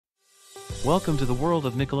Welcome to the world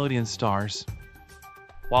of Nickelodeon stars.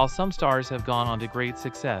 While some stars have gone on to great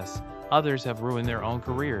success, others have ruined their own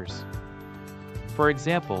careers. For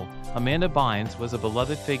example, Amanda Bynes was a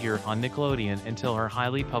beloved figure on Nickelodeon until her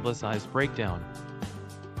highly publicized breakdown.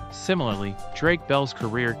 Similarly, Drake Bell's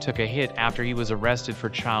career took a hit after he was arrested for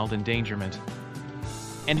child endangerment.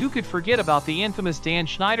 And who could forget about the infamous Dan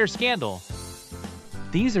Schneider scandal?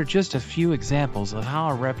 These are just a few examples of how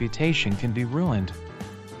our reputation can be ruined.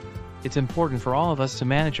 It's important for all of us to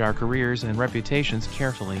manage our careers and reputations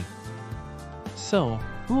carefully. So,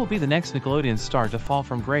 who will be the next Nickelodeon star to fall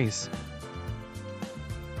from grace?